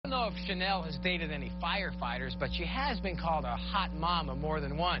know if Chanel has dated any firefighters, but she has been called a hot mama more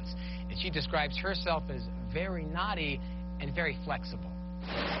than once. And she describes herself as very naughty and very flexible.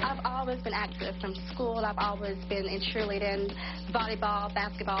 I've always been active from school. I've always been in cheerleading, volleyball,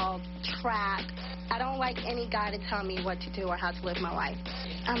 basketball, track. I don't like any guy to tell me what to do or how to live my life.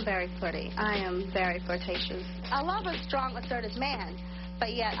 I'm very flirty. I am very flirtatious. I love a strong, assertive man,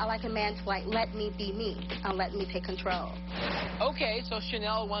 but yet I like a man to, like, let me be me and let me take control. Okay, so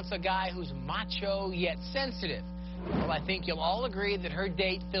Chanel wants a guy who's macho yet sensitive. Well, I think you'll all agree that her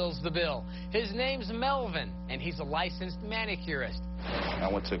date fills the bill. His name's Melvin, and he's a licensed manicurist. I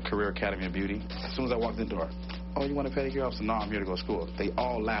went to Career Academy of Beauty. As soon as I walked in the door, oh, you want a pedicure? I said, no, I'm here to go to school. They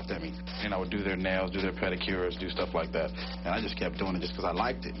all laughed at me. And I would do their nails, do their pedicures, do stuff like that. And I just kept doing it just because I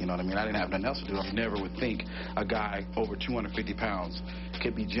liked it. You know what I mean? I didn't have nothing else to do. I never would think a guy over 250 pounds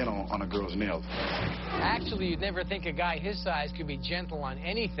could be gentle on a girl's nails. Actually, you'd never think a guy his size could be gentle on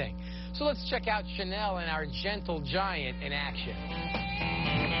anything. So let's check out Chanel and our gentle giant in action.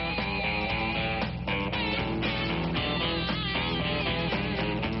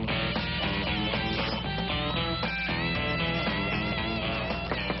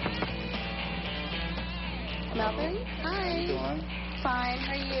 Melvin? Hi. How you doing? Fine.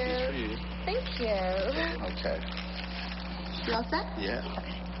 How are you? Good for you. Thank you. Okay. You all set? Yeah. Okay.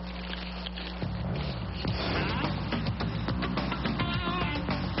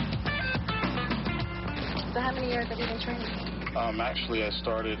 So how many years have you been training? Actually, I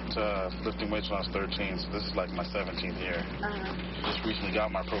started lifting weights when I was 13, so this is like my 17th year. Just recently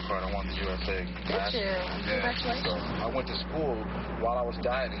got my pro card. I won the USA. Did you? Yeah. Congratulations. So I went to school while I was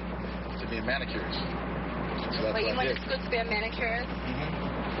dieting to be a manicurist. So that's Wait, you what I went did. to school to be a manicurist?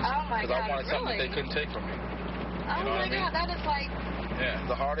 Oh my Because God, I wanted something that really? they couldn't take from me. Oh You know my what I mean? God, that is like... Yeah.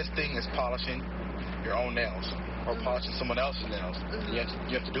 The hardest thing is polishing your own nails or polishing someone else's nails. You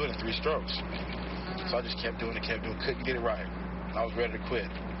have to do it in 3 strokes. So I just kept doing it, couldn't get it right. And I was ready to quit.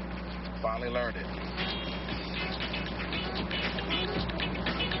 Finally learned it.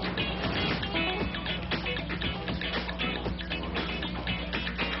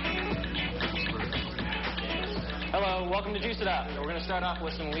 Hello, welcome to Juice It Up. We're going to start off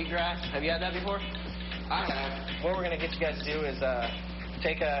with some wheatgrass. Have you had that before? I have. What we're going to get you guys to do is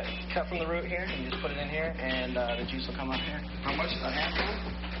take a cut from the root here and just put it in here, and the juice will come up here. How much? A handful?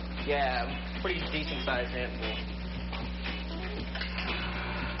 Yeah, pretty decent-sized handful.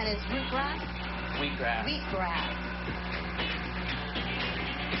 And it's rootgrass? Wheatgrass. Wheatgrass.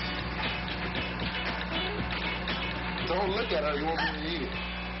 Don't look at her. You want me to eat it.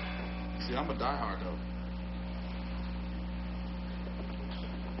 See, I'm a diehard, though.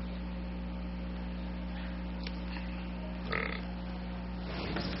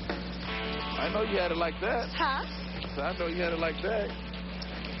 I know you had it like that. Huh? So I know you had it like that.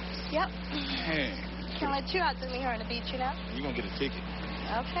 Yep. Man, Can't let you outdo me here on the beach, you know? you're going to get a ticket.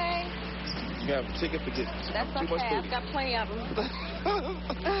 Okay. You have a ticket for getting That's too much okay. food. I've got plenty of them.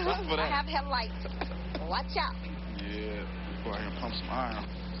 For I that. have headlights. Watch out. Yeah, before I can pump some iron.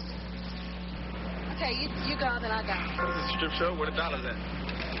 Okay, you go, then I'll go. What is this, strip show? Where the dollars at?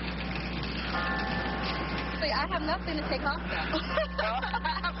 See, I have nothing to take off, though.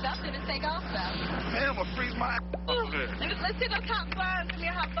 I have nothing to take off, though. Man, I'm going to freeze my ass over here. Let's do those hot buns. Give me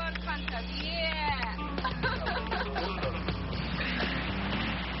a hot bun contest. Yeah.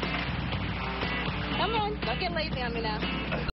 Come on. Don't get lazy on me now.